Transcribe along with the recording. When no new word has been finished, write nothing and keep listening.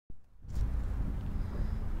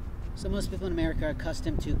So most people in America are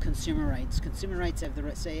accustomed to consumer rights. Consumer rights have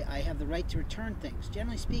say, I have the right to return things.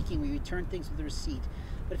 Generally speaking, we return things with a receipt.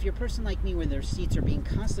 But if you're a person like me where the receipts are being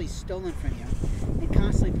constantly stolen from you and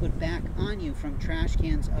constantly put back on you from trash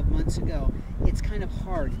cans of months ago, it's kind of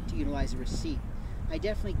hard to utilize a receipt. I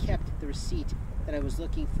definitely kept the receipt that I was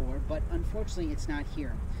looking for, but unfortunately it's not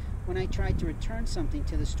here. When I tried to return something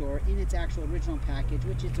to the store in its actual original package,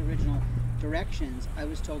 which its original directions, I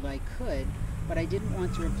was told I could, but I didn't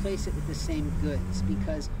want to replace it with the same goods,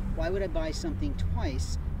 because why would I buy something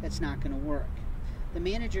twice that's not going to work? The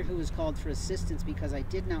manager, who was called for assistance because I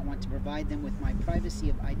did not want to provide them with my privacy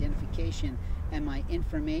of identification and my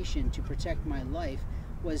information to protect my life,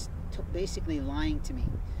 was basically lying to me.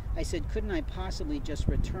 I said, couldn't I possibly just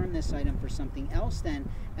return this item for something else then,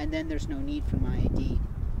 and then there's no need for my ID?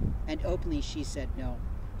 And openly she said no.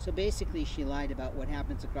 So basically she lied about what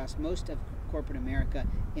happens across most of corporate America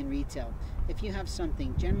in retail. If you have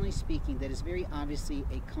something, generally speaking, that is very obviously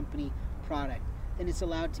a company product, then it's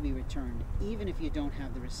allowed to be returned, even if you don't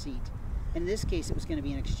have the receipt. In this case, it was going to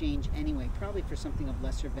be an exchange anyway, probably for something of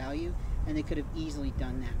lesser value, and they could have easily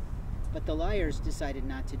done that. But the liars decided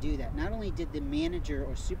not to do that. Not only did the manager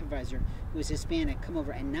or supervisor, who was Hispanic, come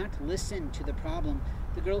over and not listen to the problem,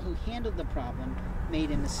 the girl who handled the problem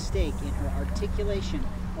made a mistake in her articulation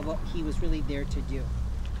of what he was really there to do.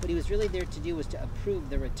 What he was really there to do was to approve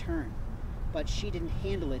the return. But she didn't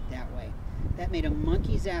handle it that way. That made a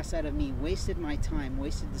monkey's ass out of me, wasted my time,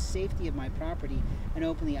 wasted the safety of my property, and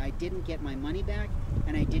openly I didn't get my money back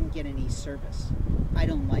and I didn't get any service. I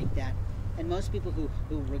don't like that. And most people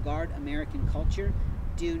who regard American culture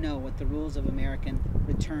do know what the rules of American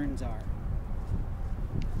returns are.